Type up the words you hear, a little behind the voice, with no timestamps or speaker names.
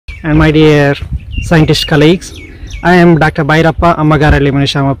and my dear scientist colleagues. I am Dr. Bhairappa Ammagaralli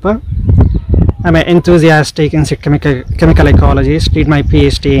Munishamappa. I'm an enthusiastic insect chemical ecologist, did my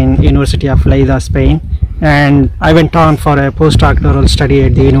PhD in University of Lleida, Spain, and I went on for a postdoctoral study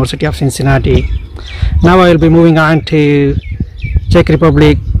at the University of Cincinnati. Now I will be moving on to Czech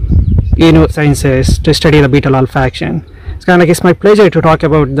Republic Sciences to study the beetle olfaction. It's my pleasure to talk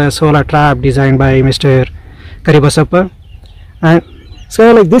about the solar trap designed by Mr. Karibasappa. And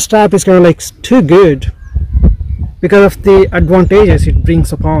so this trap is too good because of the advantages it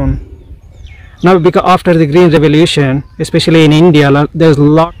brings upon. Now, because after the green revolution, especially in India, there's a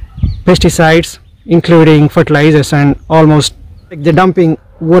lot of pesticides, including fertilizers, and almost they're dumping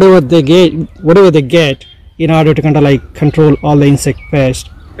whatever they get in order to control all the insect pests.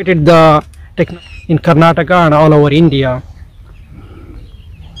 We did the in Karnataka and all over India.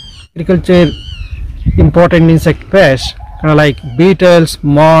 Agriculture important insect pests like beetles,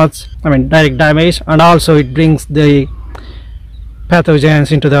 moths, direct damage, and also it brings the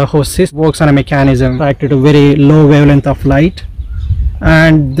pathogens into the host system. Works on a mechanism attracted to very low wavelength of light,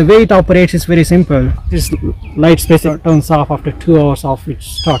 and the way it operates is very simple. This light space turns off after 2 hours of its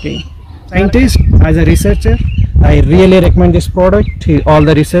starting. Scientist, as a researcher, I really recommend this product to all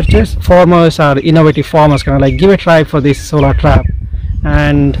the researchers, farmers or innovative farmers. Give a try for this solar trap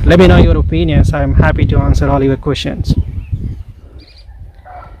and let me know your opinions. I'm happy to answer all your questions.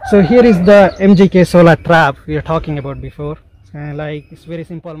 So here is the MGK solar trap we were talking about before. It's very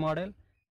simple model.